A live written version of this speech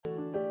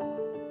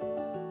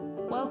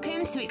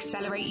Welcome to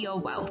Accelerate Your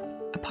Wealth,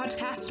 a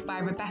podcast by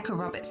Rebecca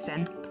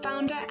Robertson,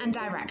 founder and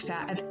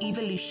director of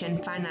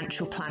Evolution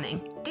Financial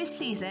Planning. This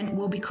season,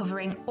 we'll be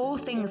covering all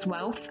things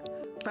wealth,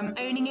 from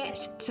owning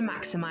it to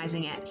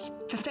maximising it.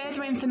 For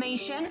further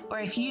information, or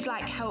if you'd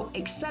like help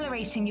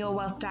accelerating your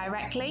wealth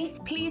directly,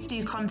 please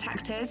do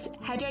contact us.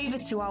 Head over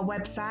to our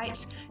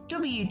website,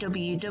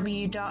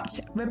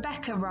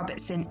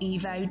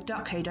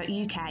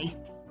 www.rebeccarobertsonevo.co.uk.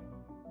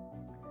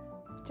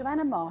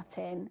 Joanna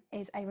Martin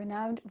is a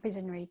renowned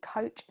visionary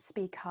coach,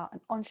 speaker and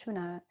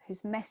entrepreneur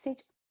whose message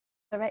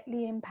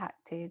directly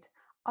impacted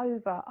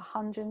over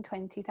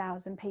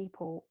 120,000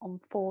 people on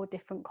 4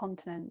 different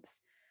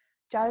continents.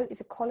 Jo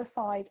is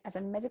qualified as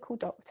a medical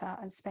doctor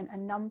and spent a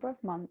number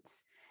of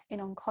months in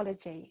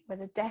oncology, where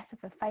the death of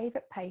a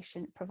favourite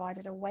patient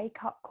provided a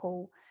wake-up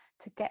call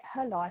to get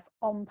her life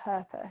on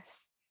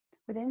purpose.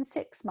 Within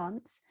 6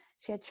 months,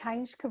 she had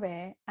changed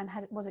career and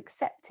was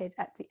accepted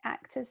at the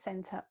Actors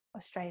Centre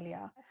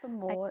Australia. For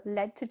more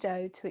led to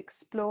Jo to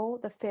explore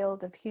the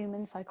field of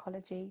human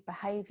psychology,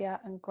 behaviour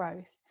and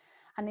growth.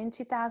 And in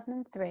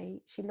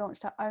 2003, she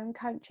launched her own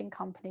coaching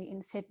company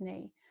in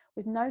Sydney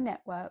with no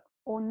network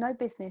or no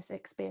business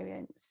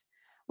experience.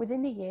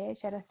 Within a year,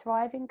 she had a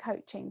thriving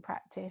coaching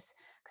practice,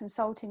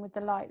 consulting with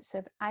the likes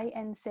of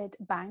ANZ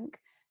Bank,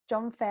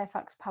 John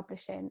Fairfax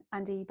Publishing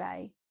and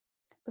eBay.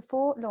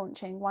 Before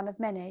launching One of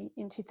Many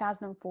in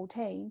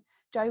 2014,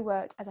 Jo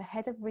worked as a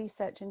head of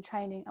research and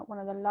training at one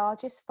of the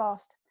largest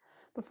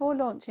Before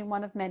launching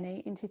One of Many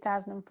in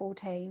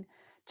 2014,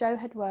 Jo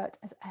had worked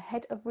as a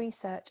head of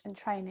research and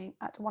training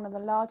at one of the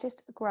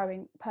largest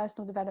growing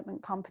personal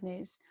development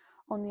companies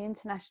on the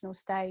international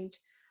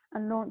stage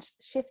and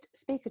launched Shift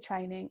Speaker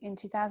Training in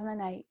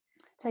 2008,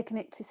 taking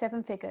it to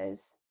 7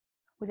 figures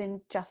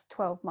within just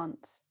 12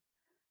 months.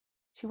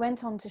 She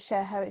went on to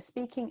share her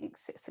speaking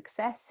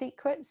success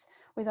secrets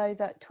with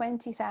over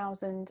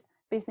 20,000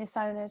 business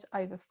owners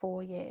over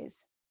 4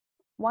 years.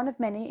 One of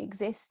Many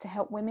exists to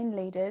help women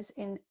leaders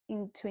to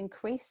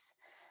increase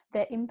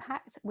their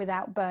impact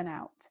without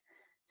burnout.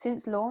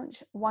 Since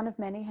launch, One of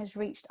Many has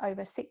reached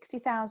over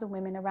 60,000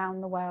 women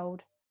around the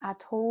world. Our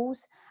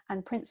tools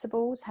and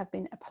principles have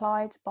been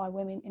applied by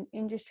women in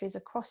industries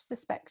across the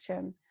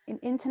spectrum. An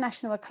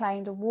international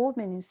acclaimed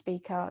award-winning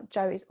speaker,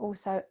 Jo is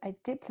also a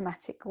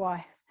diplomatic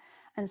wife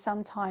and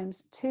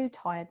sometimes too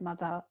tired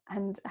mother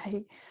and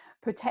a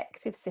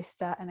protective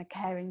sister and a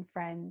caring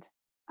friend.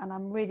 And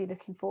I'm really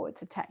looking forward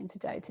to chatting to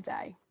Jo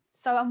today.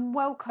 So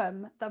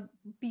welcome the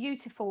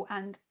beautiful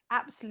and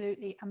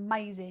absolutely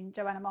amazing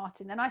Joanna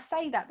Martin. And I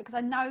say that because I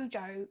know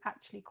Jo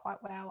actually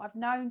quite well. I've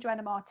known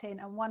Joanna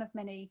Martin and One of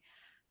Many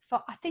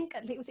for, I think,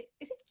 is it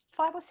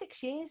 5 or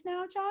 6 years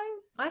now, Jo?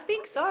 I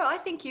think so. I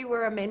think you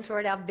were a mentor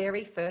at our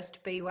very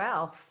first Be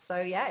Wealth.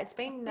 So yeah, it's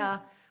been,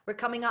 we're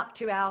coming up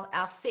to our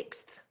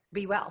 6th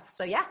Be Wealth.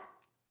 So yeah.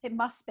 It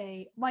must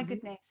be. My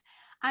goodness.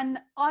 And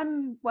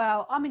I'm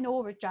in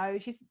awe of Jo.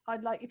 If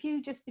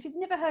you've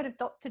never heard of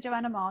Dr.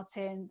 Joanna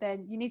Martin,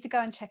 then you need to go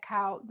and check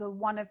out the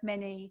One of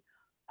Many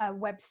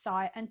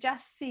website and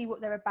just see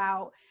what they're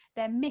about,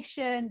 their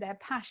mission, their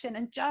passion,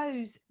 and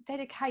Jo's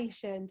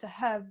dedication to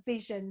her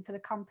vision for the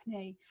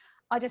company.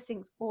 I just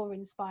think it's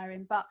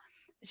awe-inspiring. But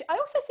I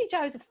also see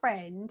Jo as a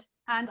friend,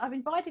 and I've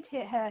invited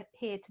her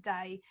here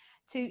today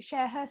to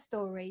share her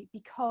story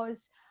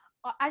because,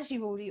 as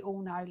you already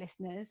all know,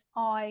 listeners,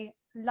 I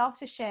love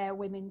to share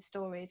women's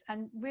stories,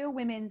 and real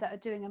women that are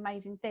doing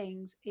amazing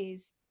things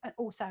is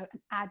also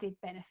an added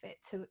benefit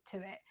to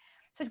it.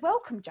 So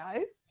welcome,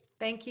 Jo.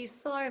 Thank you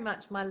so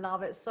much, my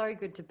love. It's so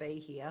good to be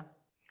here.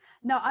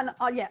 No, I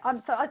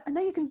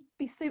know you can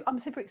be I'm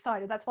super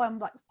excited. That's why I'm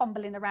like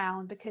fumbling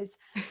around because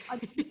I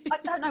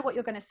don't know what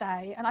you're going to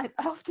say, and I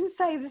often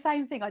say the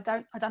same thing. I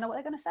don't know what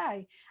they're going to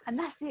say, and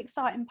that's the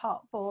exciting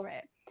part for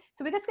it.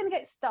 So we're just going to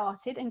get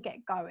started and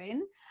get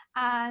going,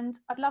 and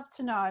I'd love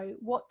to know,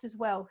 what does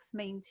wealth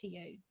mean to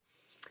you?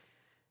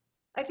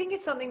 I think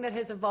it's something that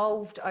has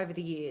evolved over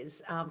the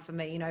years for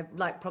me.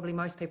 Like probably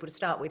most people to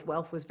start with,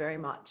 wealth was very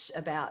much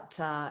about,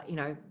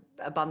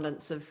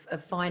 abundance of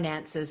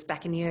finances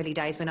back in the early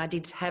days when I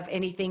did have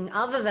anything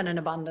other than an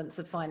abundance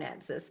of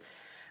finances.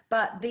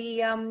 But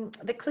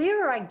the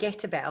clearer I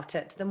get about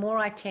it, the more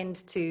I'm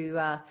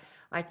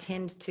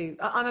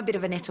a bit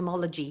of an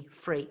etymology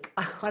freak.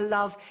 I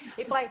love,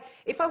 if I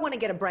want to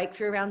get a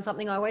breakthrough around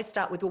something, I always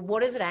start with, well,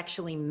 what does it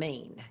actually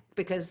mean?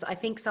 Because I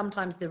think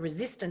sometimes the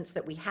resistance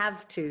that we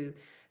have to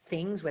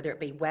things, whether it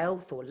be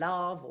wealth or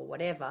love or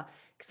whatever,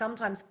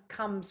 sometimes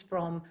comes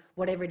from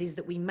whatever it is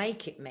that we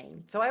make it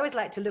mean. So I always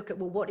like to look at,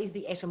 well, what is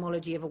the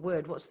etymology of a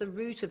word? What's the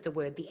root of the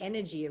word, the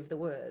energy of the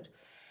word?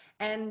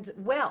 And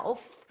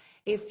wealth,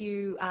 if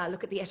you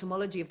look at the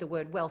etymology of the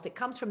word wealth, it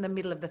comes from the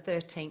middle of the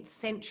 13th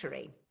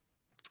century.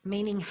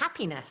 Meaning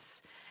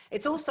happiness.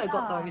 It's also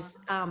got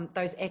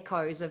those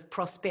echoes of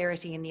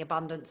prosperity and the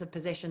abundance of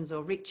possessions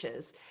or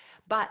riches.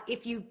 But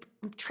if you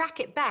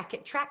track it back,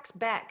 it tracks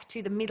back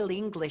to the Middle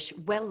English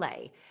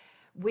welle,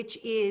 which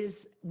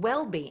is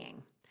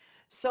well-being.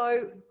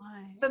 So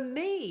for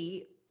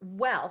me,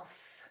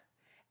 wealth,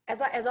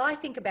 as I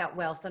think about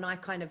wealth, and I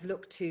kind of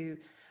look to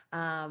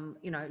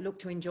look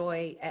to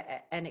enjoy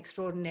an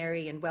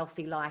extraordinary and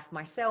wealthy life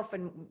myself.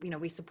 And,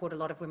 we support a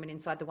lot of women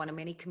inside the One and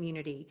Many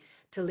community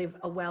to live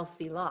a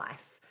wealthy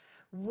life.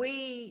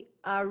 We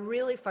are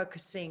really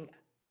focusing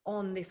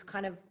on this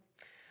kind of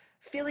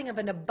feeling of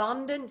an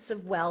abundance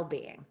of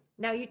well-being.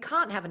 Now, you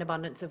can't have an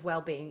abundance of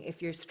well-being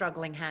if you're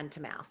struggling hand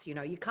to mouth.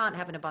 You can't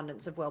have an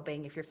abundance of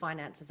well-being if your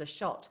finances are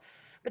shot.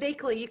 But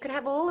equally, you could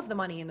have all of the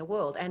money in the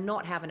world and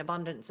not have an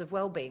abundance of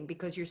well-being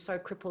because you're so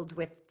crippled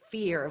with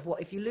fear of what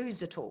if you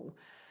lose it all.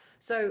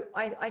 So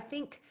I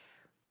think,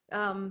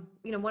 one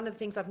of the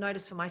things I've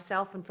noticed for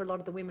myself and for a lot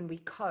of the women we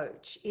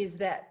coach is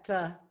that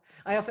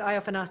I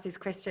often ask this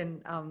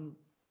question,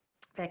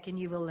 Beck, and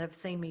you will have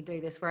seen me do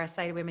this, where I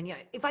say to women,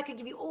 if I could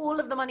give you all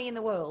of the money in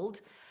the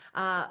world,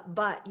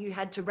 but you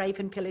had to rape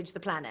and pillage the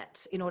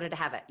planet in order to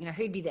have it,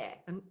 who'd be there?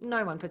 And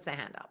no one puts their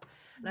hand up.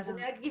 And I said,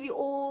 now I could give you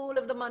all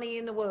of the money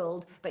in the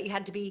world, but you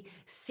had to be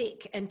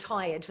sick and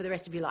tired for the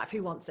rest of your life.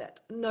 Who wants it?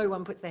 No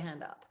one puts their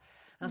hand up.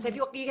 And I said, if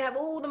you can have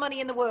all the money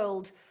in the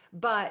world,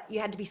 but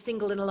you had to be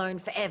single and alone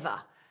forever,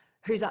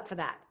 who's up for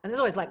that? And there's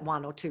always like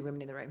one or two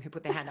women in the room who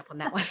put their hand up on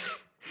that one.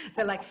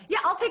 They're like, yeah,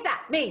 I'll take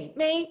that.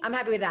 Me, I'm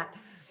happy with that.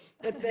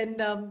 But then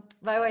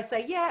I always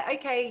say, yeah,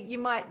 okay, you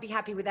might be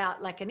happy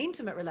without like an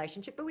intimate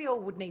relationship, but we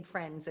all would need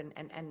friends and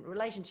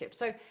relationships.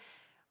 So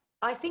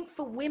I think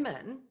for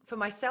women, for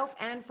myself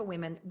and for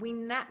women, we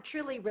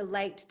naturally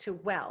relate to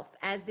wealth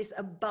as this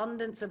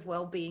abundance of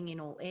well-being in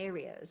all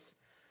areas.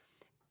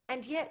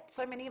 And yet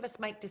so many of us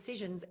make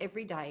decisions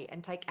every day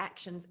and take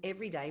actions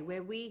every day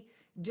where we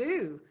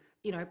do,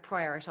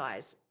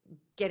 prioritize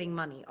getting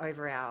money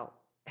over our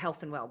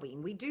health and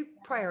well-being. We do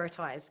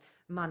prioritize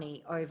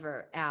money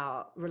over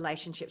our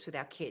relationships with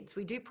our kids.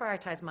 We do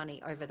prioritize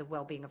money over the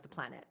well-being of the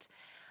planet.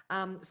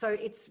 So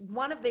it's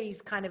one of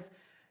these kind of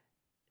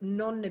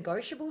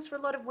non-negotiables for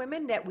a lot of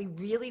women, that we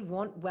really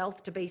want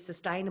wealth to be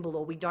sustainable,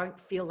 or we don't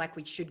feel like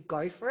we should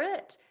go for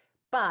it.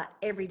 But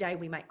every day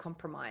we make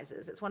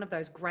compromises. It's one of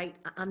those great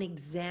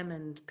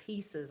unexamined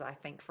pieces, I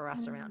think, for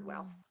us around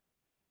wealth.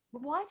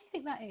 But why do you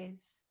think that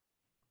is?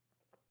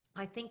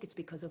 I think it's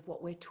because of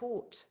what we're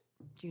taught,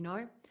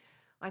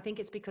 I think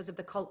it's because of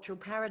the cultural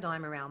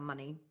paradigm around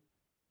money.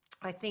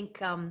 I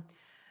think on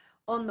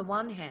the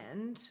one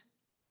hand,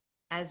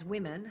 as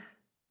women,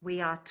 we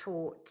are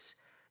taught,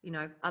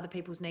 other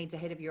people's needs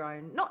ahead of your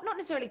own, not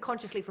necessarily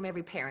consciously from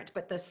every parent,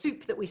 but the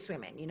soup that we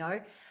swim in,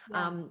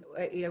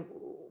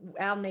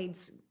 our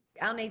needs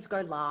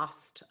go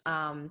last.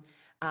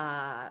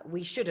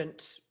 We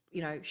shouldn't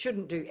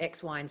do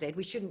X, Y, and Z.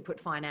 We shouldn't put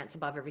finance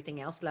above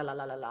everything else, la, la,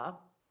 la, la, la.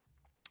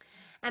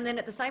 And then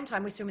at the same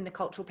time, we swim in the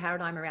cultural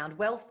paradigm around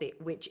wealth,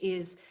 which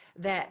is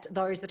that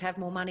those that have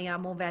more money are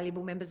more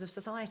valuable members of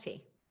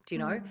society. Do you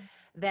know?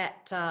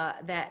 That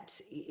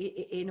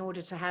in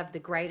order to have the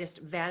greatest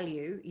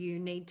value, you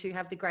need to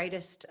have the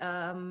greatest,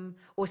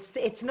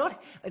 it's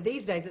not,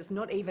 these days, it's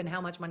not even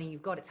how much money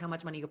you've got, it's how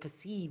much money you're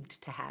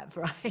perceived to have,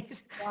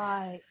 right?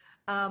 Right.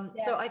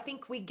 So I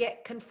think we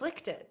get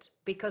conflicted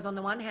because on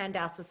the one hand,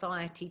 our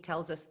society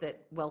tells us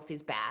that wealth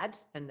is bad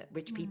and that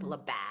rich people are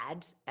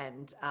bad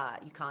and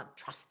you can't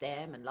trust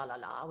them and la, la,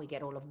 la. We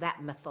get all of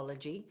that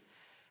mythology.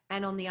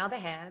 And on the other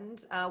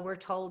hand, we're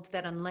told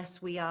that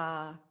unless we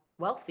are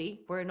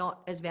wealthy, we're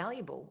not as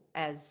valuable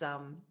as,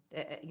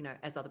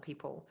 as other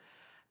people.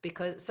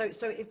 Because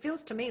so it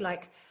feels to me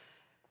like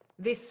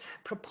this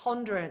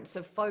preponderance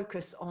of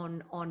focus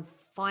on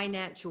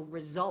financial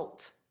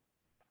result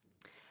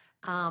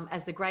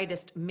as the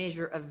greatest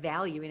measure of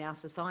value in our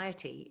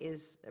society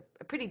is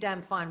a pretty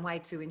damn fine way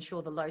to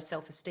ensure the low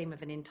self-esteem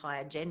of an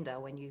entire gender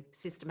when you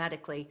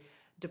systematically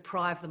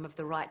deprive them of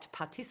the right to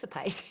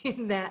participate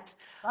in that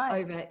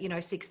over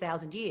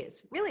 6,000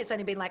 years. Really, it's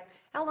only been like,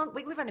 how long?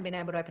 We've only been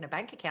able to open a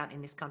bank account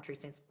in this country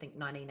since I think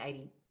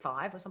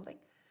 1985 or something.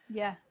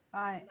 Yeah,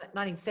 right.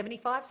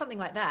 1975, something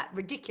like that.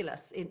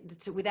 Ridiculous,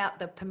 without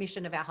the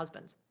permission of our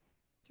husbands.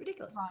 It's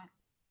ridiculous. Right.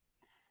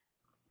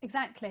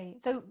 Exactly.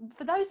 So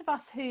for those of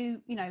us who,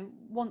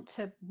 want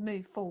to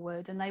move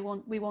forward and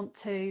we want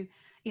to,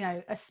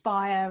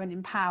 aspire and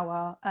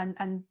empower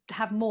and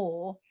have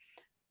more,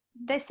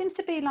 there seems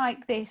to be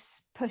like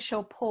this push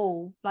or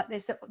pull, like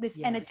this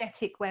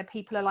energetic where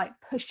people are like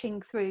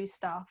pushing through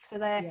stuff. So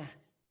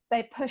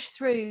they push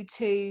through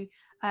to,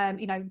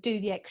 do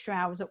the extra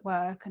hours at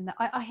work. And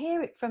I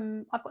hear it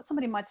from, I've got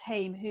somebody in my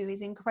team who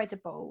is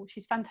incredible.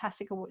 She's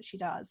fantastic at what she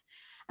does.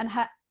 And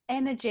her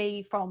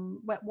energy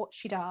from what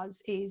she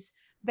does is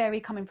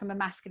very coming from a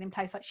masculine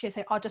place. Like she'll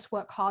say, I'll just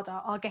work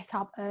harder, I'll get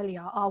up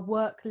earlier, I'll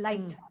work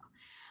later.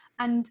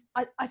 And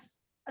I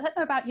don't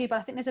know about you, but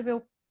I think there's a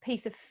real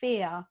piece of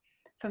fear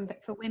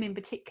for women,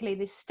 particularly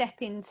this step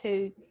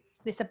into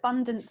this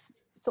abundance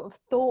sort of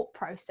thought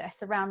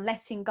process around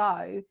letting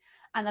go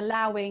and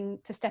allowing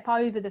to step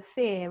over the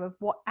fear of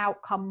what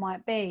outcome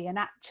might be and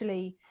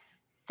actually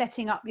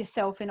setting up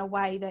yourself in a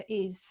way that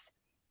is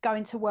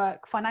going to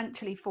work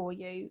financially for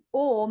you,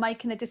 or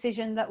making a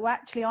decision that, well,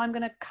 actually I'm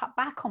going to cut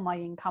back on my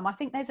income. I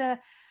think there's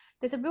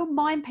there's a real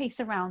mind piece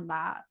around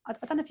that. I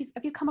don't know if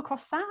have you come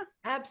across that?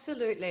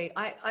 Absolutely.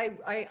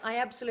 I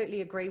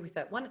absolutely agree with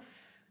that.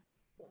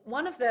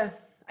 One of the,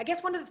 I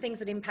guess one of the things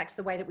that impacts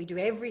the way that we do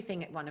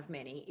everything at One of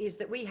Many is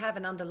that we have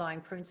an underlying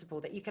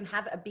principle that you can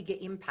have a bigger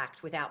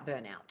impact without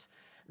burnout.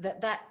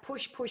 That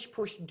push,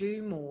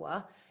 do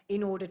more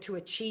in order to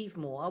achieve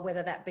more,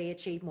 whether that be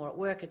achieve more at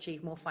work,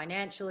 achieve more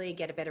financially,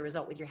 get a better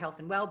result with your health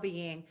and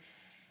well-being.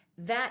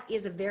 That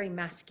is a very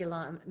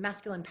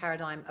masculine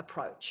paradigm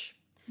approach.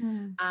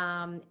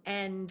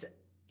 And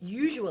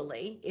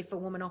usually, if a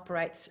woman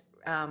operates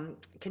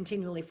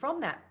continually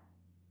from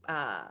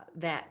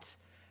that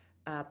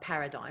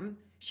paradigm,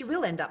 she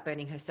will end up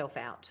burning herself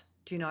out.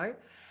 Do you know?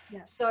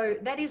 Yeah. So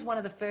that is one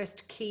of the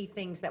first key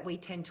things that we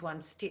tend to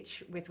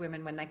unstitch with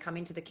women when they come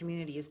into the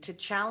community, is to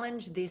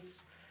challenge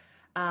this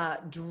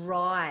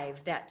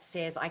drive that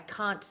says, I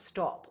can't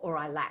stop or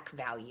I lack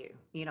value.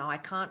 You know, I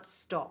can't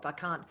stop, I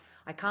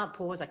can't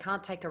pause, I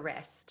can't take a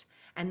rest.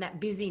 And that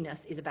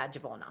busyness is a badge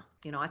of honor.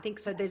 You know, I think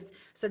so.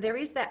 There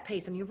is that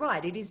piece, and you're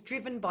right. It is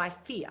driven by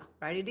fear,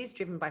 right? It is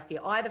driven by fear,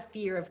 either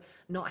fear of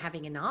not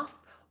having enough,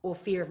 or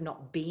fear of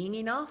not being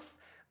enough,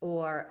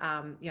 or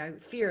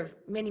fear of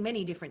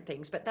many different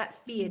things. But that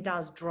fear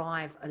does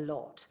drive a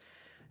lot.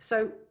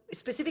 So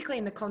specifically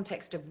in the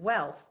context of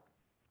wealth,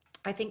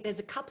 I think there's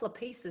a couple of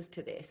pieces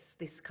to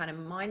this kind of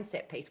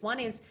mindset piece. One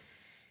is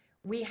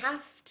we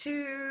have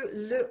to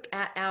look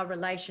at our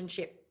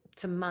relationship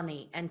to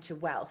money and to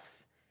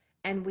wealth,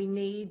 and we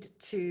need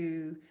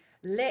to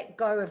let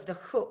go of the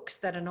hooks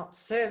that are not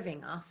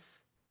serving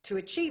us to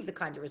achieve the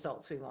kind of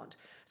results we want.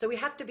 So we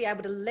have to be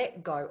able to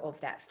let go of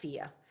that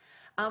fear.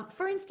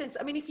 For instance,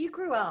 I mean, if you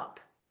grew up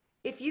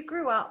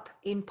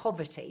in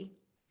poverty,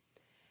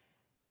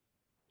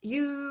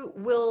 you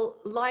will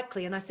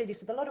likely, and I see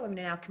this with a lot of women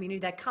in our community,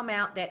 they come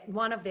out that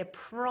one of their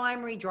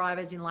primary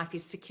drivers in life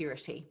is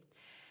security.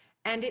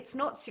 And it's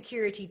not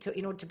security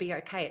in order to be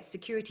okay, it's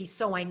security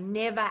so I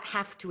never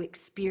have to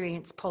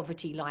experience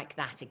poverty like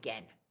that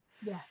again.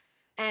 Yeah.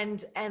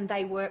 And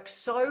they work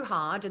so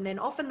hard, and then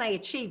often they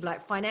achieve like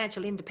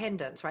financial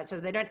independence, right? So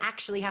they don't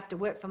actually have to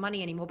work for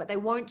money anymore, but they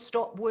won't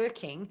stop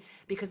working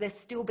because they're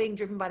still being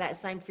driven by that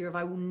same fear of,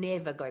 I will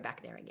never go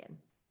back there again.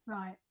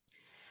 Right.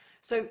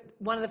 So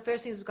one of the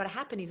first things that's got to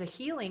happen is a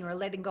healing or a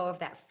letting go of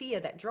that fear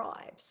that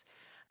drives.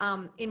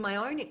 In my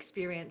own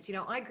experience, you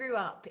know, I grew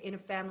up in a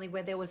family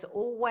where there was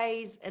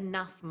always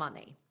enough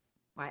money,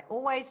 right?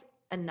 Always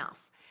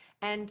enough.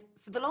 And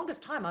for the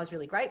longest time, I was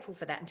really grateful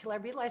for that, until I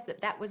realized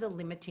that that was a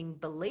limiting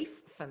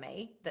belief for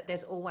me, that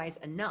there's always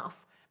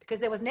enough,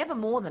 because there was never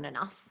more than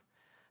enough.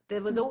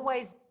 There was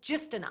always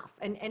just enough.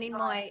 And in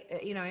my,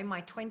 in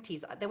my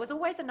 20s, there was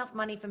always enough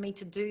money for me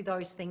to do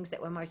those things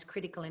that were most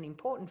critical and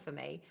important for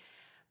me,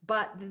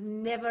 but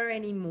never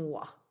any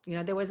more. You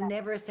know, there was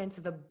never a sense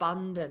of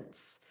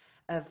abundance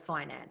of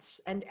finance.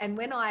 And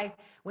when I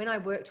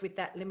worked with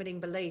that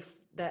limiting belief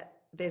that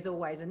there's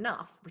always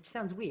enough, which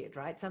sounds weird,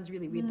 right? It sounds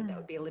really weird that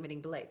would be a limiting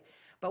belief.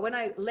 But when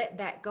I let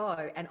that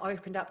go and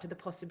opened up to the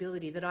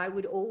possibility that I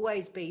would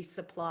always be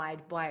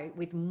supplied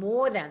with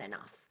more than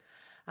enough,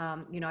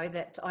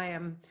 that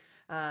I'm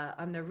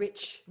the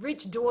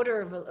rich daughter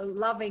of a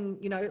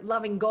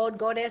loving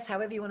goddess,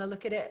 however you want to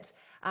look at it.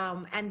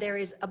 And there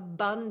is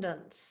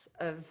abundance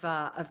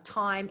of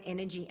time,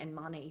 energy, and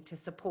money to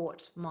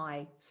support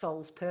my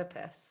soul's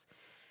purpose.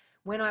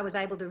 When I was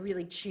able to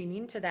really tune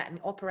into that and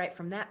operate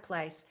from that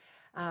place,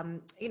 I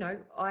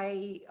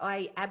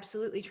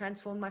absolutely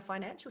transformed my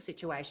financial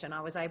situation.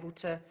 I was able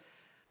to,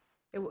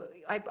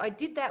 I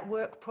did that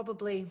work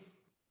probably,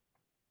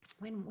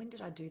 when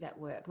did I do that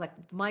work? Like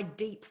my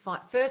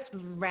first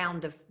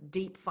round of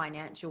deep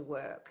financial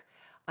work,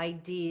 I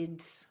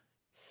did,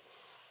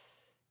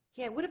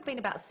 it would have been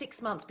about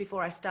 6 months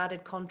before I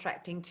started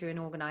contracting to an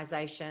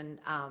organization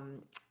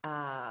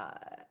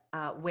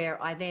where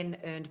I then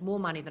earned more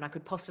money than I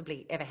could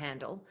possibly ever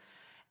handle.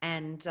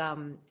 And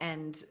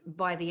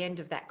by the end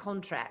of that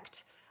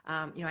contract,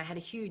 I had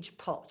a huge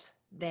pot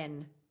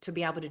then to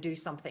be able to do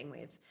something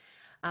with.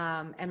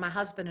 And my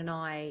husband and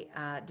I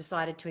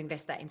decided to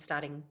invest that in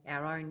starting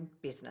our own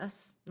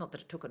business. Not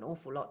that it took an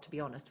awful lot, to be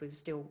honest. We were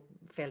still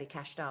fairly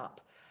cashed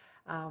up.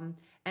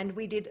 And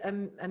we did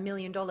 $1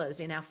 million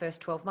in our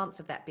first 12 months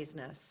of that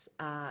business.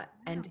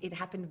 And it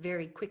happened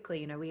very quickly.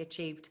 You know, we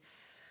achieved,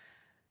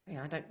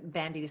 I don't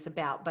bandy this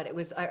about, but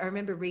I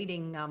remember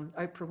reading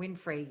Oprah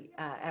Winfrey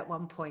at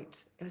one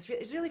point. It was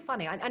really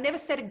funny. I never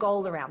set a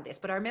goal around this,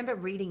 but I remember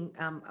reading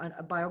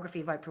a biography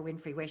of Oprah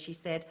Winfrey where she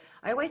said,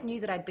 I always knew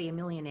that I'd be a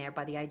millionaire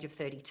by the age of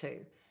 32.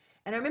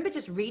 And I remember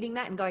just reading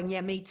that and going,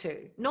 yeah, me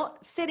too.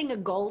 Not setting a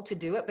goal to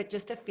do it, but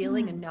just a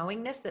feeling and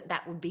knowingness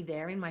that would be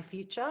there in my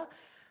future.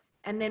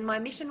 And then my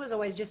mission was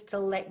always just to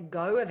let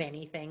go of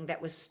anything that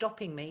was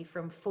stopping me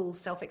from full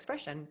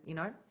self-expression, you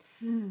know?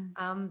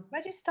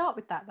 Where do you start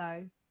with that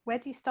though? Where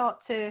do you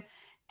start to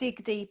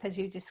dig deep, as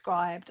you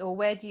described, or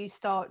where do you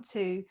start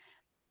to,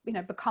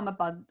 become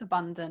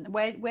abundant?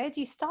 Where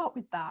do you start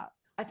with that?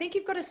 I think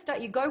you've got to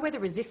start, you go where the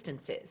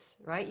resistance is,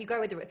 right? You go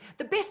where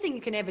the best thing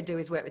you can ever do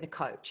is work with a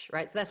coach,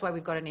 right? So that's why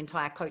we've got an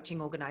entire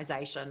coaching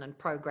organization and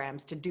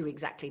programs to do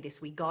exactly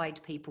this. We guide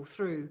people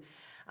through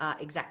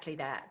exactly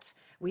that.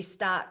 We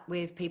start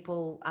with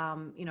people,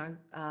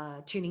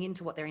 tuning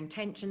into what their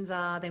intentions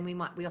are. Then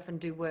we often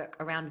do work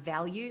around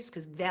values,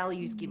 because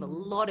values give a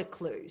lot of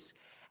clues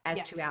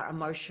as to our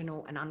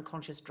emotional and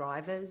unconscious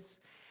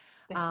drivers.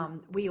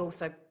 We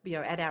also,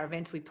 at our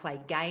events, we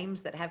play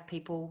games that have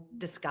people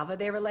discover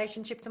their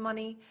relationship to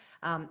money,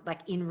 like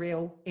in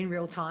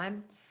real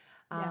time.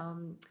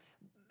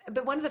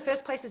 But one of the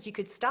first places you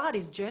could start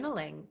is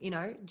journaling.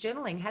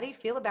 Journaling. How do you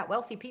feel about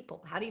wealthy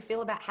people? How do you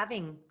feel about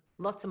having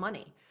lots of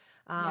money?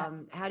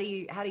 How do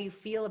you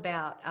feel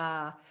about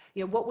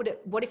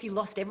what if you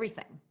lost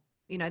everything?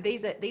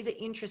 These are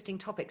interesting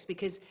topics,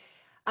 because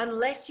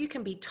unless you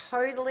can be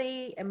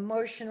totally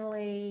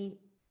emotionally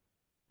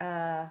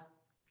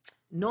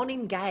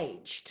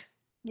non-engaged,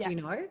 do you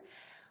know?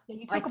 Yeah,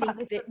 you talk about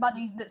this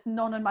money that's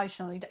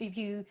non-emotional. If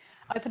you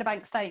open a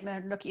bank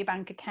statement, look at your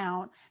bank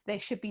account, there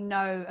should be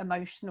no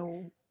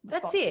emotional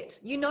response. That's it.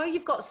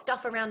 You've got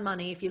stuff around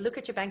money. If you look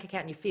at your bank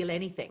account and you feel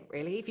anything,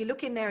 really, if you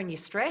look in there and you're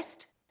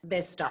stressed,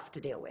 there's stuff to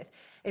deal with.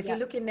 If you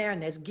look in there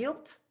and there's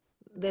guilt,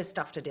 there's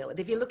stuff to deal with.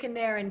 If you look in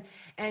there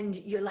and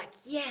you're like,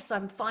 yes,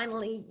 I'm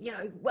finally,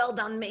 well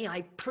done me,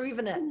 I've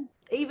proven it.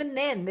 Even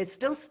then, there's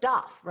still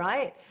stuff,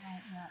 right?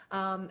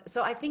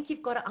 So I think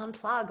you've got to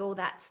unplug all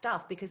that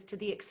stuff, because to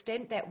the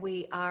extent that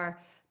we are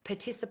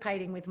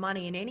participating with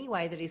money in any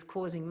way that is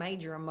causing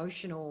major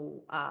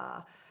emotional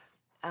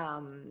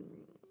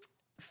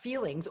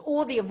feelings,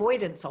 or the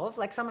avoidance of,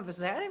 like some of us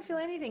say, I don't feel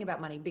anything about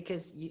money,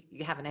 because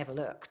you haven't ever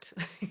looked.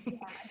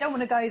 I don't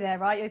want to go there,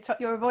 right?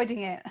 You're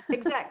avoiding it.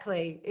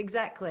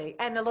 Exactly.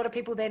 And a lot of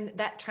people then,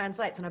 that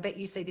translates, and I bet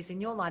you see this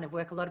in your line of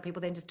work, a lot of people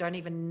then just don't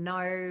even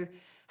know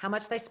how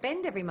much they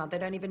spend every month. They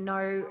don't even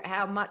know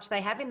how much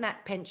they have in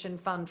that pension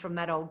fund from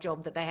that old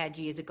job that they had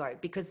years ago,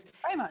 because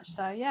very much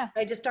so, yeah.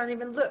 They just don't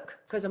even look,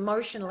 because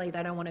emotionally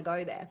they don't want to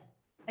go there.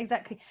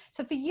 Exactly.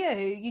 So for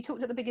you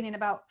talked at the beginning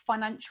about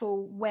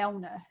financial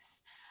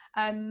wellness.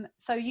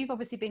 So you've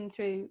obviously been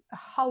through a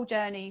whole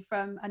journey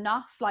from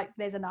enough, like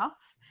there's enough,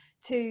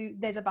 to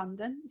there's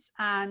abundance,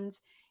 and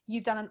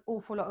you've done an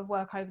awful lot of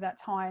work over that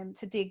time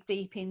to dig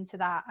deep into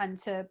that and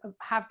to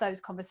have those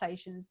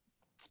conversations,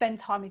 spend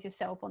time with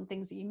yourself on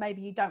things that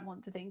you don't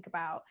want to think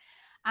about.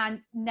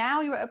 And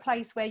now you're at a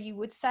place where you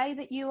would say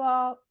that you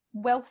are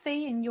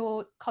wealthy in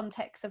your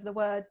context of the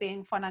word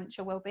being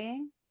financial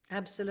well-being.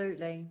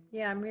 Absolutely.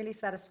 Yeah, I'm really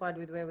satisfied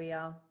with where we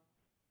are.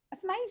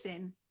 That's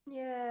amazing.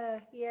 Yeah,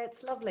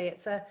 it's lovely.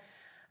 It's a,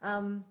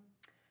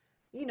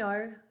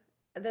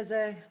 there's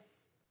a,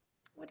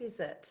 what is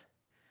it?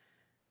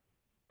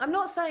 I'm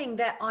not saying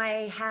that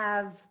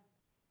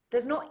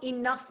there's not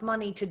enough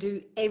money to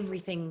do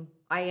everything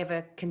I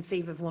ever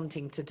conceive of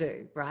wanting to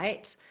do,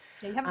 right?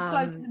 Yeah, you haven't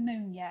flown to the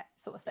moon yet,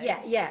 sort of thing.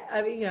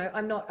 Yeah.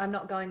 I'm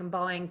not going and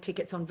buying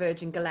tickets on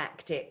Virgin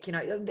Galactic.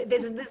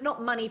 There's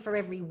not money for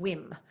every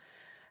whim.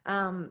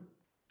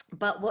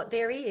 But what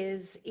there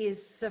is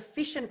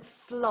sufficient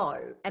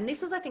flow. And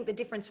this is, I think, the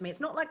difference for me. It's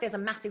not like there's a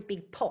massive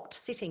big pot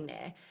sitting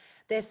there.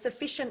 There's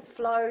sufficient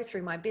flow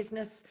through my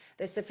business.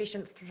 There's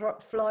sufficient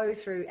flow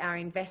through our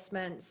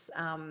investments,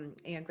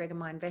 Greg and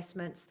my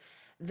investments,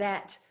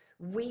 that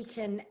we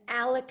can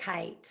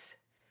allocate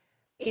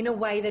in a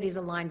way that is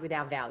aligned with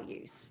our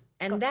values.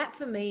 And that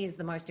for me is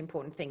the most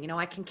important thing.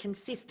 I can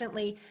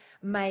consistently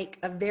make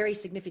a very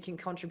significant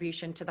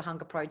contribution to the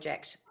Hunger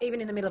Project,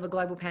 even in the middle of a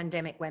global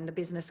pandemic, when the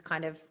business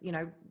kind of,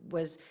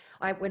 when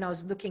I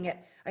was looking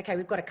at, okay,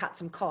 we've got to cut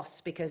some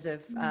costs because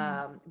of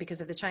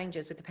the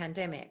changes with the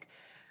pandemic.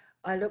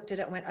 I looked at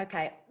it and went,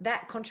 okay,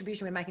 that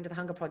contribution we're making to the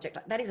Hunger Project,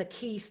 that is a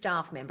key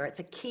staff member. It's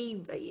a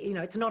key,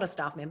 it's not a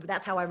staff member.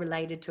 That's how I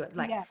related to it.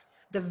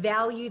 The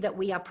value that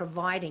we are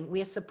providing,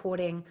 we're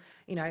supporting,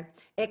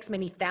 X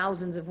many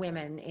thousands of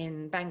women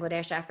in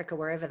Bangladesh, Africa,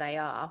 wherever they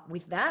are.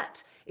 With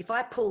that, if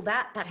I pull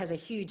that has a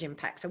huge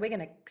impact. So we're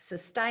going to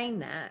sustain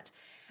that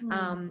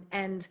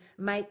and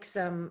make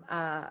some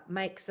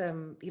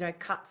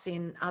cuts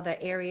in other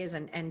areas.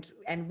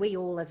 And we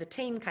all as a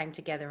team came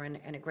together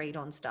and agreed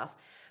on stuff.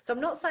 So I'm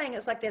not saying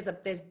it's like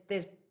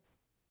there's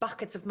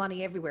buckets of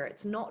money everywhere.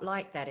 It's not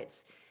like that.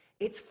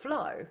 It's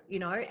flow,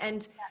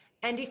 and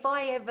if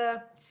I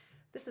ever,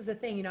 this is the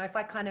thing, if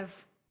I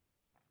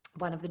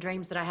one of the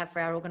dreams that I have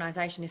for our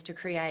organization is to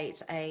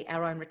create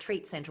our own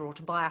retreat center, or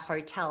to buy a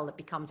hotel that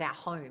becomes our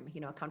home,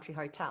 a country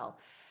hotel.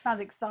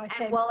 Sounds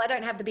exciting. And while I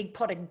don't have the big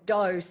pot of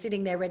dough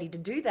sitting there ready to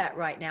do that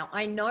right now,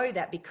 I know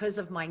that because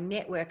of my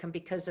network and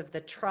because of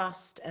the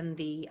trust and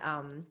the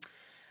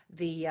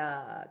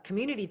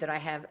community that I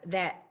have,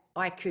 that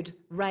I could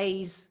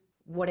raise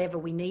whatever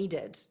we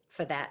needed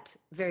for that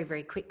very,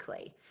 very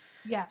quickly.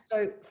 Yeah.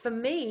 So for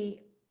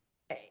me,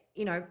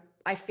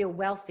 I feel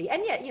wealthy,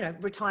 and yet,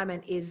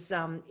 retirement is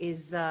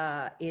always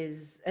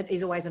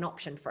an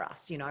option for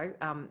us.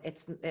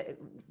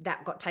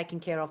 That got taken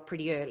care of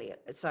pretty early,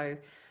 so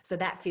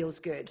that feels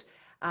good.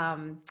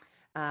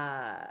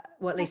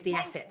 well, at least the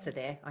assets are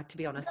there. To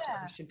be honest,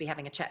 I should be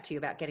having a chat to you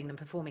about getting them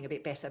performing a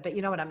bit better, but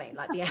you know what I mean?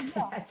 Like the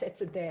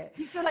assets are there.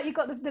 You feel like you've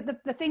got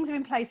the things are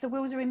in place, the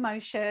wheels are in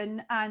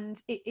motion,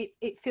 and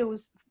it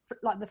feels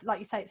like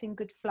you say, it's in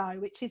good flow,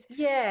 which is,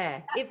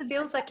 it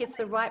feels like it's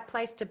the right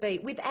place to be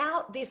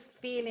without this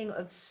feeling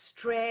of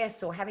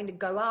stress or having to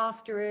go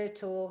after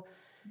it, or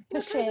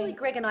occasionally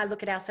Greg and I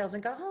look at ourselves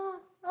and go, oh,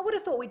 I would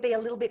have thought we'd be a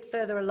little bit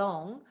further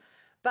along,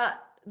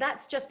 but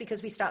that's just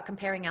because we start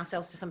comparing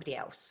ourselves to somebody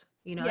else,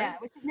 you know? Yeah,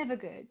 which is never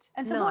good.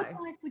 And so what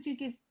advice would you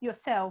give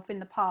yourself in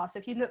the past?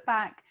 If you look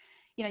back,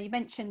 you know, you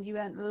mentioned you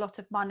earned a lot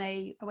of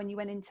money when you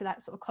went into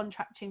that sort of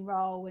contracting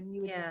role, and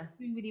you were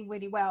doing really,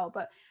 really well.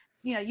 But,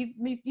 you know,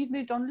 you've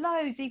moved on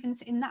loads even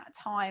in that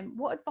time.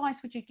 What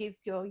advice would you give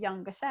your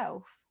younger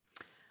self?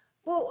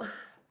 Well,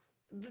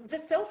 the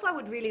self I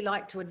would really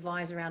like to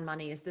advise around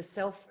money is the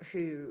self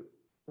who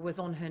was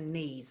on her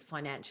knees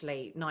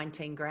financially,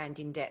 19 grand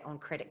in debt on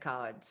credit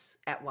cards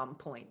at one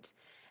point,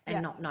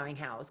 and not knowing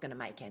how I was going to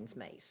make ends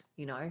meet.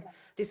 You know,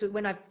 this was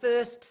when I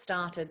first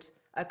started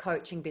a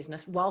coaching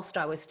business whilst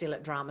I was still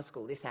at drama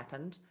school. This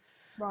happened.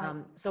 Right.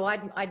 So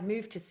I'd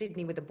moved to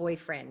Sydney with a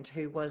boyfriend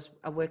who was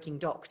a working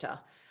doctor.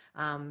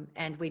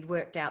 And we'd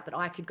worked out that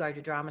I could go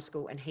to drama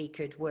school and he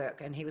could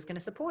work, and he was going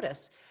to support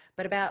us.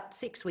 But about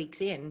 6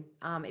 weeks in,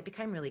 it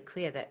became really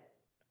clear that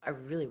I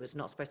really was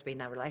not supposed to be in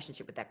that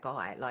relationship with that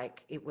guy.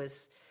 Like,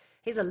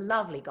 he's a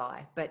lovely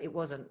guy, but it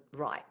wasn't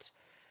right.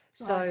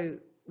 So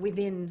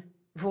within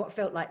what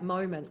felt like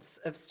moments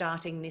of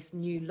starting this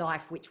new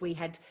life, which we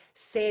had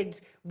said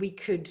we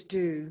could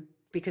do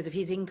because of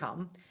his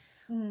income,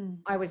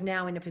 I was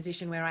now in a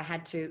position where I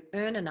had to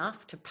earn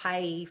enough to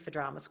pay for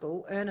drama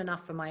school, earn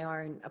enough for my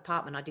own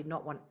apartment. I did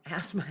not want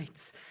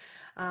housemates.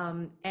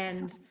 And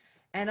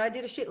I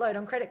did a shitload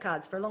on credit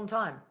cards for a long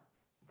time.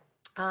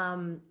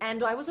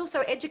 And I was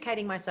also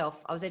educating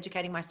myself. I was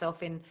educating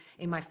myself in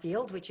my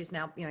field, which is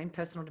now, you know, in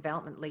personal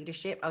development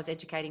leadership. I was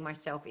educating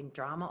myself in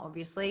drama,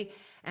 obviously,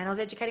 and I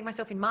was educating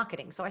myself in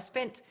marketing. So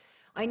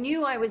I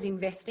knew I was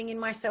investing in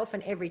myself,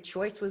 and every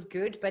choice was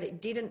good, but it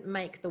didn't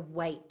make the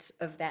weight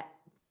of that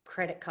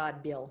credit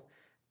card bill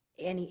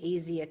any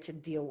easier to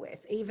deal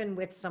with, even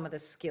with some of the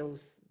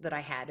skills that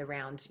I had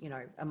around, you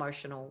know,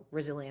 emotional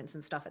resilience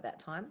and stuff at that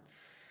time.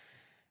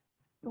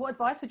 What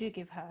advice would you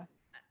give her?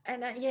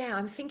 And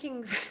I'm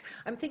thinking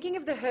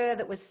of the her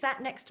that was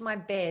sat next to my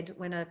bed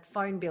when a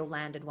phone bill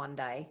landed one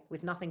day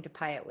with nothing to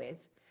pay it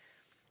with,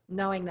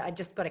 knowing that I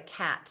just got a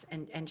cat,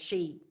 and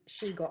she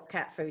got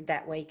cat food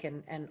that week,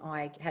 and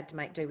I had to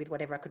make do with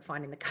whatever I could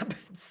find in the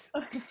cupboards.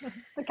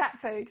 The cat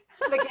food.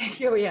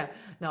 Yeah.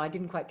 No, I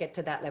didn't quite get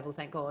to that level,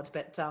 thank God.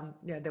 But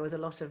you know, there was a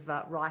lot of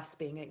rice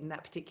being eaten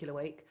that particular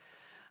week.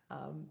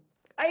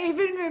 I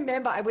even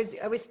remember I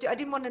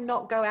didn't want to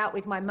not go out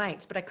with my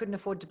mates, but I couldn't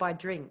afford to buy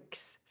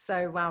drinks.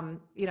 So,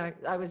 you know,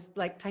 I was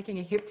like taking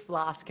a hip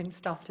flask and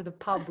stuff to the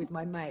pub with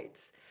my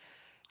mates.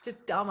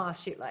 Just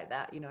dumbass shit like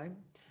that, you know.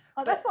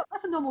 Oh, that's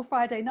a normal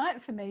Friday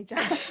night for me, Jack.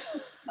 It's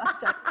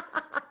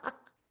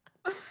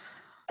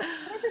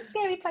a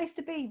scary place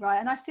to be, right?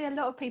 And I see a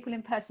lot of people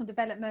in personal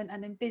development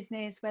and in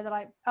business where they're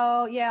like,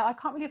 oh yeah, I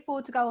can't really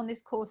afford to go on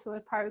this course or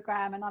a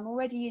program, and I'm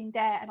already in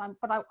debt, and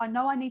I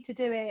know I need to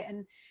do it,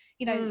 and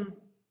you know,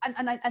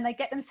 and they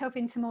get themselves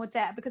into more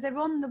debt because they're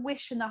on the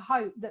wish and the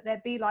hope that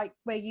they'd be like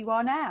where you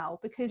are now.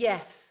 Because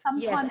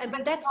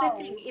but that's the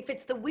thing. If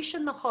it's the wish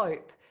and the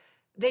hope,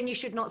 then you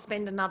should not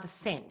spend another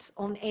cent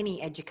on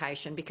any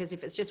education, because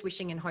if it's just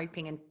wishing and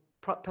hoping and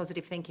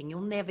positive thinking,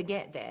 you'll never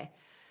get there.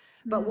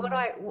 But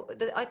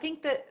I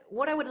think that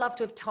what I would love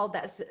to have told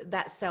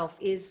that self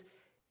is,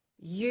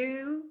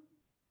 you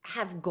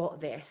have got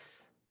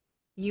this.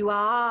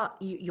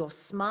 You're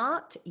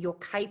smart, you're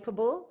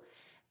capable,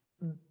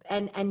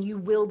 and you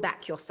will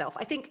back yourself.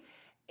 I think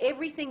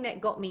everything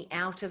that got me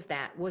out of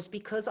that was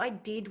because I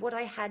did what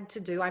I had to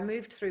do. I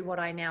moved through what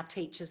I now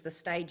teach as the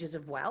stages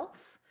of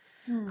wealth.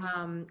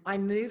 I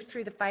moved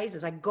through the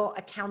phases. I got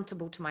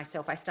accountable to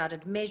myself. I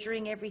started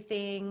measuring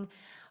everything.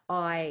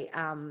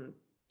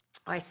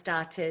 I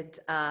started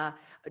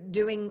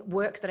doing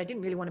work that I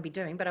didn't really want to be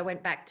doing, but I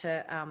went back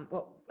to,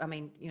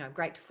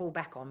 great to fall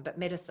back on, but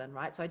medicine,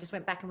 right? So I just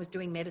went back and was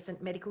doing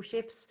medical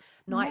shifts,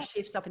 night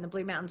shifts up in the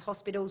Blue Mountains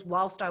hospitals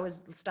whilst I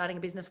was starting a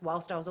business,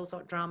 whilst I was also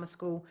at drama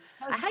school.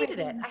 I hated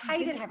it. I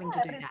hated having to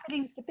do that. It was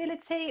bringing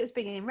stability. It was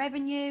bringing in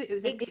revenue. It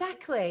was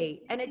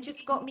exactly. And it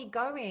just got me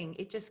going.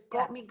 It just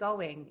got me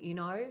going, you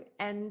know,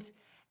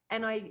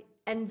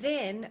 and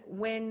then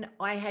when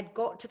I had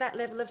got to that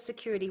level of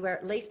security where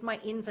at least my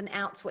ins and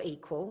outs were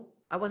equal,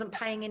 I wasn't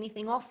paying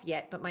anything off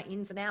yet, but my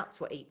ins and outs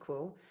were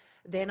equal.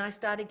 Then I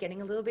started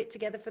getting a little bit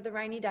together for the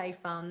rainy day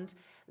fund.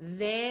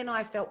 Then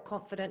I felt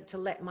confident to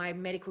let my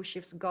medical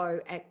shifts go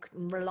and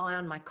rely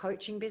on my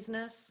coaching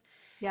business.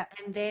 Yeah.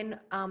 And then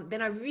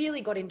I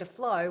really got into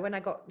flow when I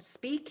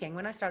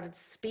started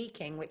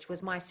speaking, which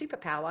was my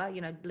superpower,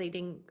 you know,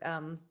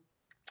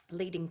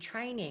 leading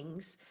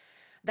trainings.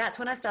 That's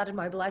when I started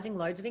mobilizing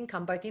loads of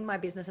income, both in my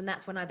business, and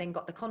that's when I then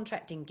got the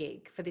contracting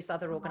gig for this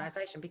other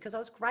organization because I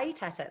was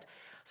great at it.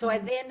 So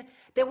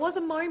there was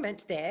a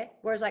moment there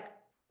where I was like,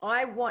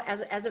 I want,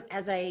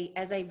 as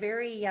a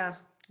very,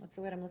 what's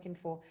the word I'm looking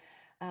for?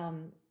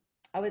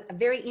 I was a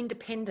very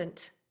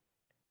independent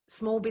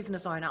small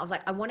business owner. I was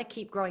like, I want to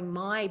keep growing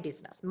my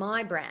business,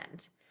 my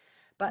brand.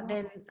 But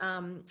then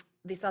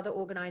this other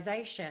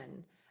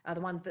organization, the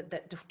ones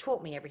that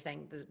taught me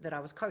everything that I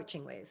was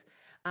coaching with,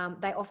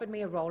 they offered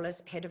me a role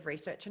as head of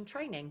research and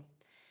training.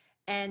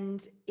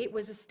 And it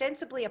was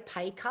ostensibly a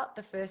pay cut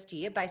the first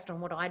year based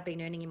on what I'd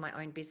been earning in my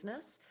own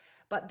business.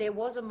 But there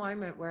was a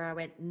moment where I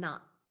went, nah,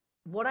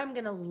 what I'm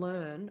going to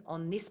learn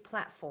on this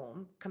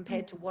platform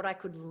compared to what I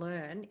could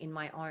learn in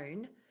my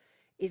own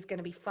is going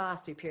to be far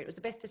superior. It was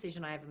the best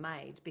decision I ever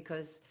made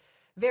because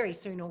very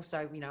soon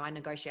also, you know, I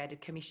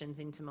negotiated commissions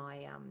into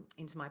my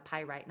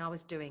pay rate, and I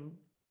was doing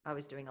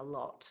a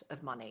lot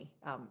of money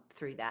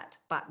through that.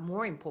 But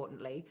more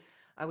importantly,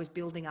 I was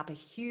building up a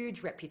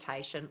huge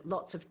reputation,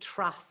 lots of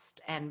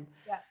trust and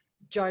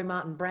Joe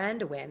Martin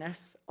brand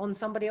awareness on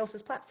somebody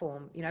else's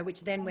platform, you know,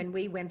 which then when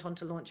we went on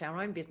to launch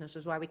our own business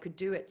was why we could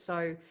do it.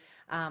 So,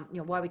 you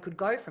know, why we could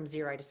go from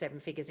 0 to 7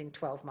 figures in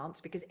 12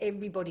 months because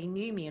everybody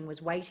knew me and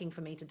was waiting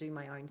for me to do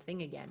my own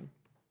thing again.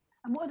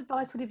 And what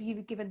advice would have you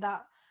given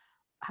that?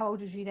 How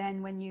old was you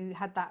then when you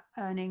had that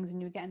earnings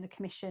and you were getting the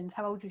commissions?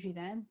 How old was you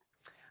then?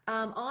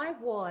 I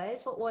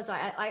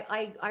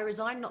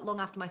resigned not long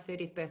after my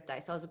 30th birthday.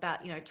 So I was about,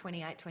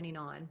 28,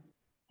 29.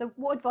 So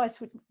what advice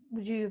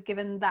would you have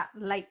given that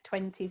late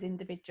 20s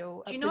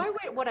individual? Do you know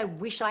what I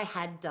wish I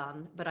had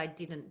done, but I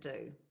didn't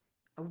do?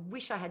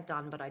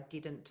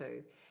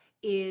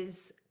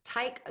 Is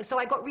so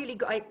I got really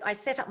good. I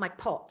set up my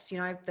pots,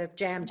 the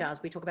jam jars.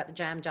 We talk about the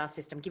jam jar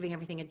system, giving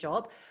everything a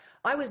job.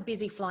 I was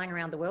busy flying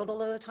around the world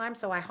all of the time.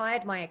 So I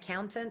hired my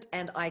accountant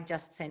and I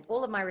just sent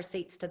all of my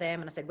receipts to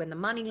them. And I said, when the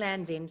money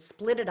lands in,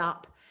 split it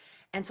up.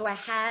 And so I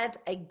had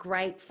a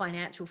great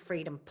financial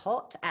freedom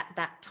pot at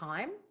that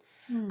time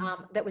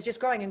that was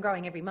just growing and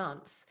growing every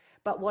month.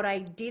 But what I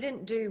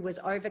didn't do was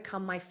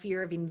overcome my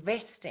fear of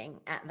investing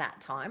at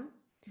that time.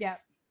 Yeah.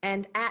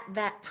 And at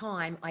that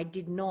time, I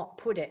did not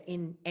put it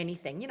in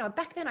anything.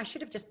 Back then I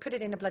should have just put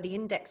it in a bloody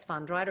index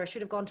fund, right? Or I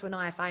should have gone to an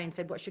IFA and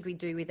said, what should we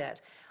do with it?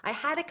 I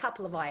had a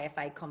couple of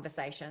IFA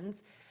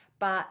conversations,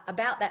 but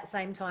about that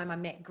same time I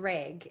met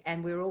Greg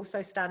and we were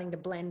also starting to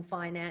blend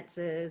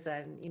finances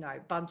and,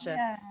 bunch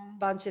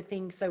of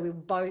things. So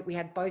we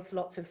had both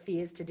lots of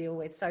fears to deal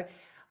with. So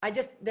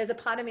there's a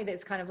part of me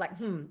that's kind of like,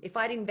 if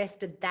I'd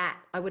invested that,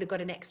 I would have got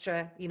an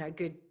extra,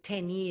 good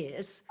 10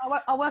 years.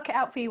 I'll work it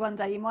out for you one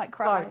day. You might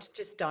cry.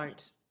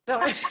 Don't.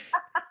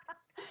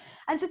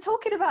 And so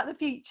talking about the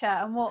future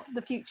and what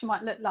the future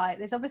might look like,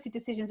 there's obviously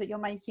decisions that you're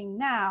making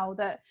now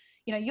that,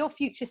 your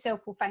future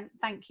self will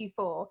thank you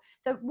for.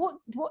 So what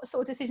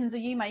sort of decisions are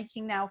you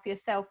making now for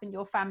yourself and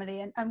your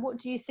family? And what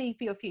do you see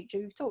for your future?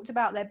 We've talked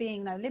about there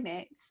being no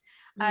limits.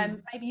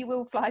 Maybe you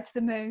will fly to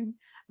the moon.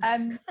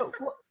 But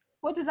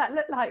what does that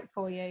look like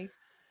for you?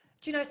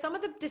 Do you know some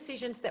of the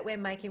decisions that we're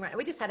making right now?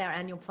 We just had our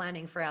annual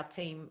planning for our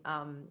team,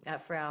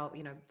 for our,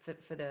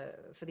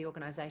 for the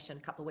organisation a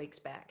couple of weeks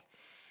back,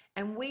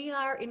 and we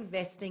are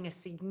investing a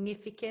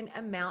significant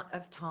amount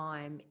of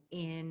time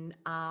in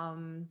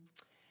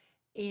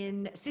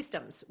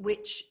systems,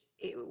 which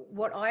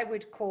what I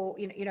would call,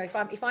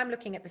 if I'm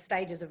looking at the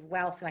stages of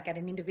wealth, like at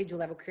an individual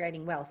level,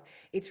 creating wealth,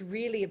 it's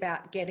really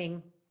about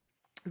getting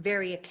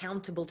very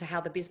accountable to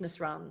how the business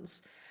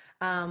runs.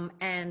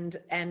 And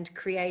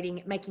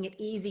making it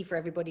easy for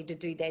everybody to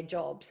do their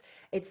jobs.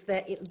 It's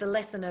the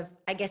lesson of,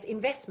 I guess,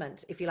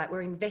 investment, if you like.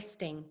 We're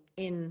investing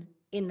in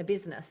the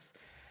business.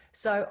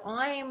 So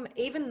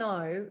even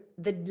though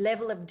the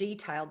level of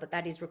detail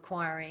that is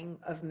requiring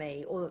of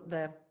me, or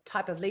the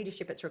type of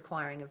leadership it's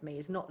requiring of me,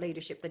 is not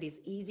leadership that is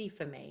easy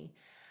for me,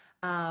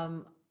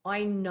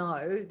 I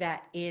know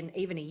that in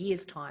even a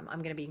year's time, I'm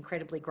going to be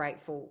incredibly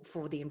grateful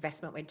for the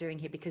investment we're doing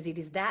here, because it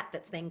is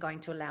that's then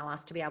going to allow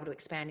us to be able to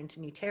expand into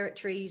new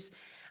territories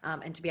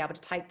and to be able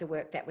to take the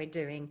work that we're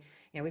doing.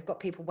 We've got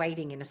people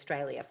waiting in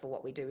Australia for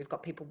what we do. We've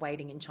got people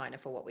waiting in China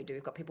for what we do.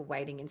 We've got people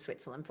waiting in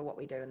Switzerland for what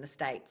we do in the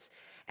States.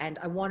 And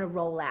I want to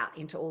roll out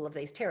into all of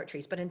these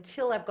territories. But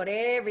until I've got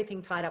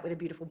everything tied up with a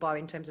beautiful bow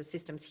in terms of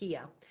systems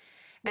here,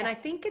 and I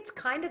think it's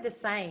kind of the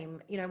same,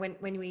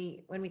 when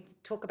we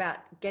talk about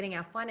getting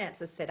our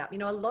finances set up, a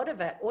lot of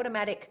it,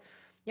 automatic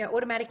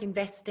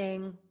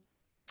investing,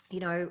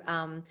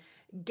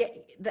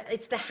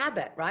 it's the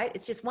habit, right?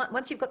 It's just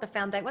once you've got the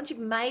foundation, once you've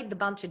made the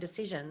bunch of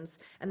decisions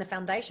and the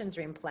foundations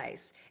are in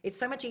place, it's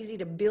so much easier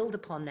to build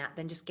upon that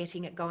than just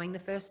getting it going the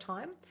first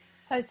time.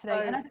 Totally.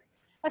 And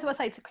that's what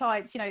I say to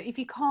clients, if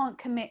you can't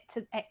commit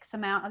to X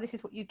amount, and this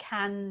is what you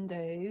can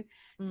do,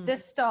 So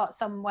just start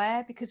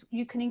somewhere, because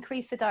you can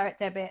increase the direct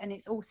debit and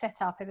it's all set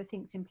up,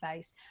 everything's in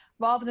place,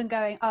 rather than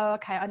going, oh,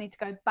 okay, I need to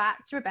go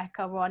back to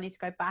Rebecca, or I need to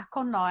go back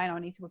online, or I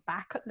need to go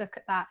back look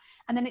at that,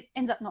 and then it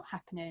ends up not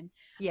happening.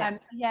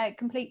 Yeah,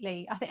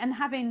 completely. I think, and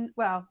having,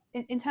 well,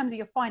 in terms of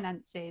your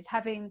finances,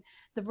 having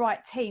the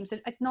right team, so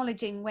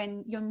acknowledging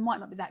when you might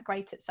not be that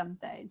great at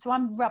something. So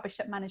I'm rubbish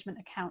at management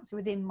accounts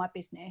within my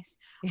business.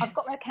 I've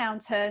got my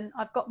accountant,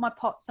 I've got my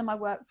pots and my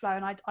workflow,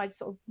 and I'm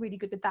sort of really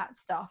good with that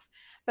stuff.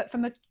 But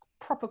from a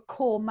proper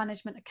core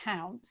management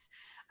accounts,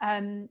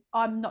 I'm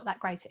not that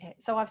great at it.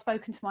 So I've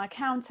spoken to my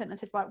accountant and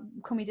said, right,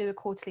 can we do a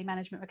quarterly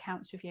management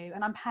accounts review?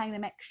 And I'm paying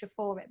them extra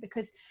for it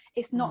because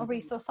it's not a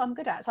resource I'm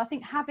good at. So I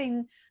think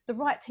having the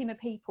right team of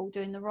people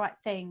doing the right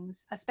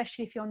things,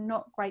 especially if you're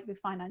not great with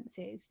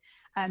finances,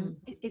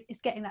 it's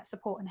getting that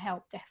support and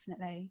help,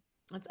 definitely.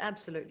 It's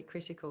absolutely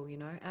critical,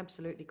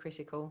 absolutely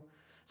critical.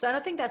 So, and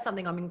I think that's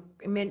something I'm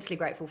immensely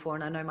grateful for,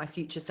 and I know my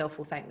future self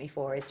will thank me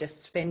for, is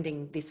just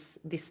spending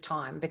this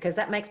time, because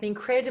that makes me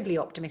incredibly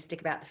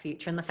optimistic about the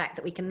future and the fact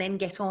that we can then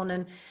get on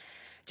and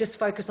just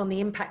focus on the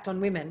impact on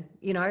women,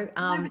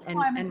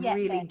 and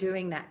really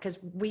doing that, because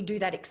we do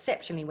that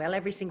exceptionally well.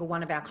 Every single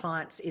one of our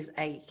clients is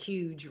a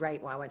huge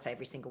rate. Well, I won't say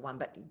every single one,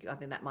 but I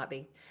think that might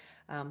be.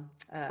 Well,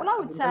 I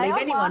would say believe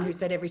anyone who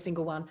said every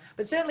single one,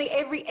 but certainly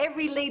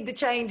every Lead the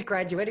Change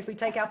graduate, if we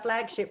take our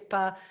flagship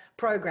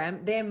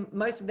program,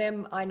 most of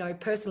them I know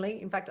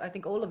personally. In fact, I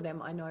think all of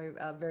them I know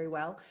very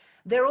well.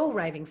 They're all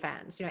raving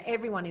fans.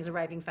 Everyone is a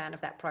raving fan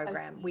of that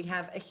program. We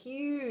have a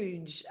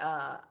huge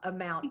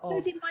amount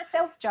including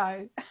myself,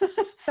 Jo.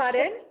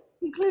 Pardon?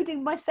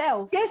 Including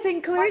myself. Yes,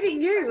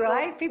 including you,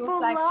 right? People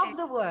love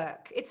the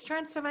work. It's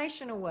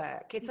transformational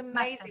work. It's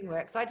amazing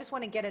work. So I just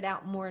want to get it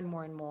out more and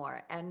more and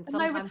more. And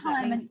sometimes no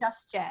retirement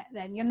just yet,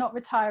 then? You're not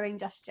retiring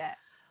just yet?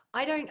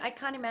 I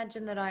can't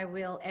imagine that I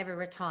will ever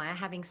retire.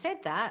 Having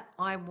said that,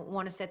 I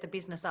want to set the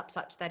business up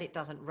such that it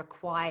doesn't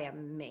require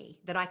me,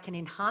 that I can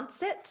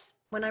enhance it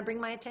when I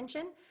bring my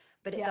attention,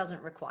 but it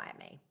doesn't require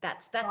me.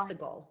 That's the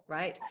goal,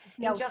 right?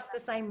 In just the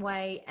same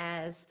way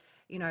as,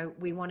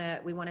 we want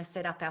to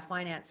set up our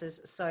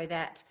finances so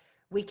that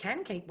we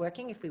can keep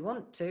working if we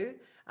want to,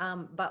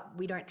 but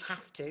we don't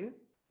have to.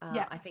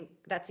 I think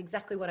that's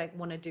exactly what I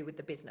want to do with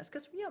the business,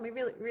 because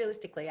really,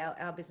 realistically,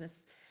 our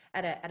business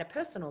at a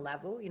personal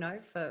level,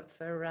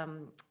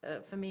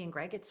 for me and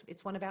Greg,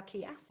 it's one of our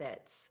key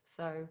assets.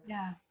 So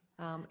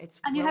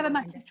and you have a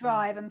massive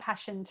drive and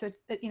passion to,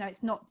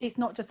 it's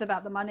not just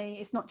about the money,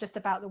 it's not just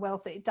about the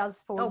wealth that it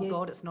does for you. Oh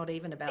God, it's not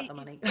even about the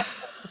money.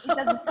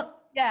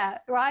 Yeah,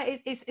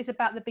 right. It's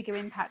about the bigger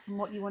impact and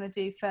what you want to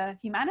do for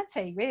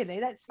humanity, really.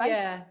 Let's face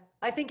it.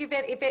 I think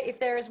if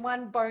there is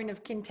one bone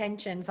of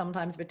contention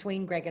sometimes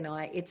between Greg and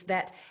I, it's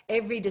that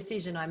every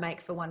decision I make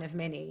for One of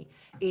Many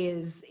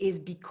is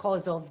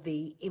because of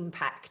the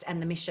impact and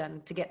the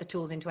mission to get the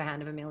tools into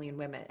hands of a million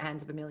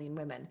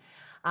women.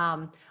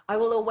 I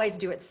will always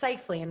do it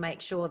safely and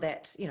make sure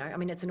that,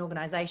 it's an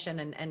organization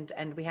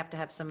and we have to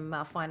have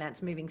some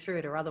finance moving through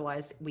it, or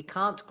otherwise we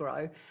can't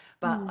grow.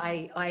 But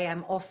I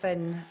am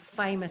often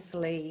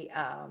famously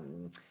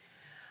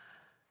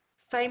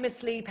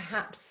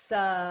perhaps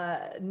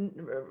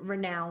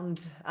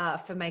renowned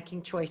for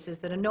making choices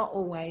that are not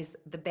always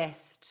the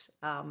best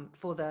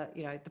for the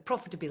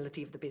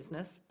profitability of the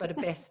business, but are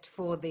best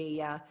for the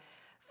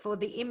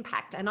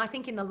impact. And I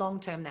think in the long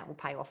term that will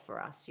pay off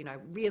for us.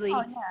 Really,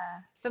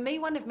 for me,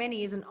 One of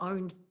Many isn't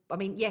owned. I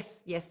mean,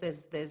 yes,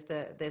 there's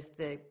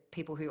the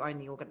people who own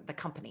the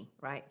company,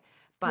 right?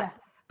 But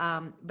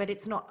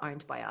it's not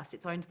owned by us.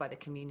 It's owned by the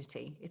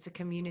community. It's a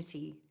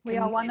community. We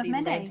are one of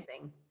many.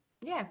 Thing.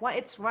 Yeah, well,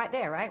 it's right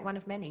there, right? One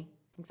of many.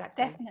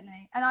 Exactly.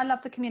 Definitely. And I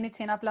love the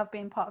community, and I've loved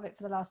being part of it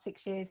for the last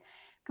 6 years,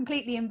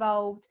 completely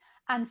involved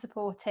and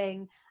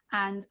supporting,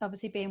 and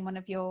obviously being one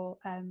of your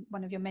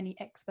many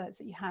experts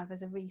that you have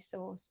as a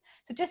resource.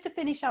 So just to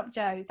finish up,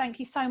 Jo, thank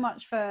you so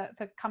much for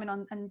coming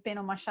on and being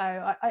on my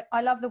show.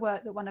 I love the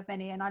work that One of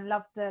Many, and I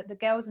love the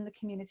girls in the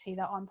community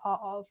that I'm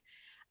part of.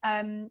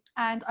 And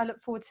I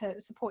look forward to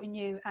supporting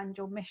you and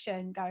your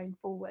mission going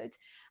forward.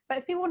 But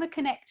if people want to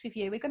connect with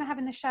you, we're going to have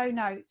in the show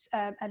notes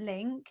a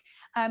link.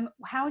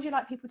 How would you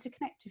like people to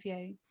connect with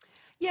you?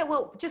 Yeah,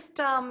 well, just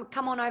come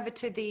on over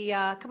to the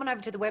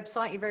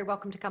website. You're very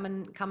welcome to come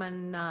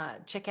and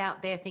check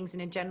out their things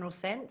in a general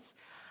sense.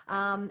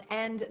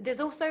 And there's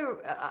also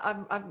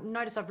I've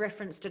noticed, I've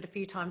referenced it a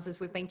few times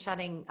as we've been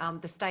chatting,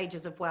 the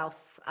stages of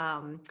wealth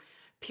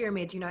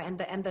pyramid,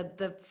 and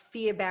the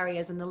fear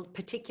barriers and the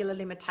particular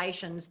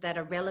limitations that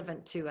are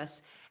relevant to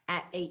us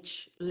at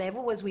each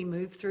level as we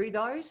move through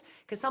those,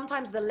 because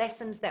sometimes the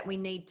lessons that we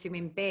need to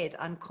embed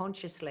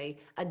unconsciously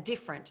are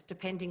different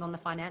depending on the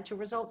financial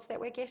results that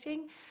we're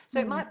getting. So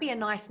it might be a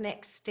nice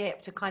next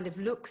step to kind of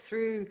look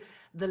through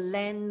the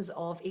lens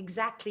of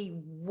exactly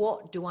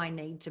what do I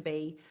need to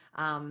be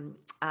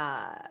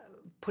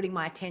putting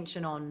my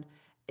attention on,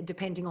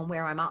 depending on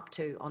where I'm up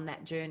to on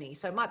that journey.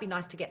 So it might be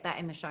nice to get that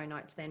in the show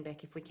notes then,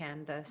 Beck, if we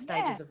can, the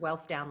Stages of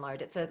Wealth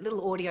download. It's a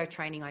little audio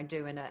training I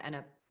do and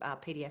a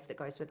PDF that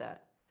goes with it.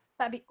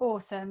 That'd be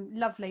awesome.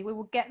 Lovely. We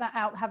will get that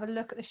out. Have a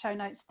look at the show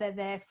notes. They're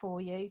there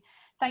for you.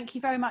 Thank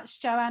you very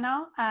much,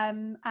 Joanna.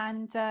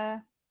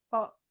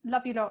 Well,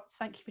 love you lots.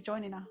 Thank you for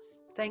joining us.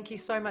 Thank you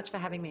so much for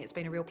having me. It's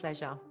been a real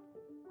pleasure.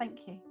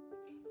 Thank you.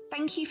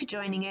 Thank you for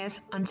joining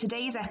us on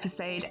today's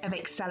episode of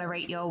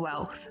Accelerate Your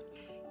Wealth.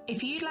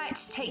 If you'd like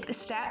to take the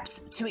steps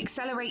to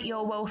accelerate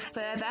your wealth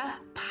further,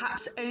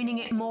 perhaps owning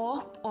it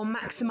more or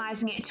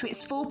maximising it to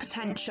its full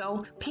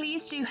potential,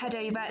 please do head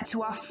over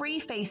to our free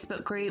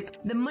Facebook group,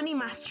 the Money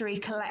Mastery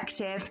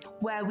Collective,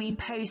 where we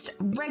post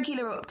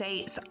regular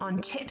updates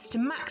on tips to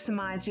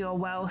maximise your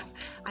wealth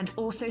and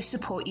also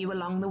support you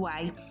along the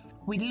way.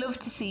 We'd love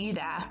to see you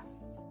there.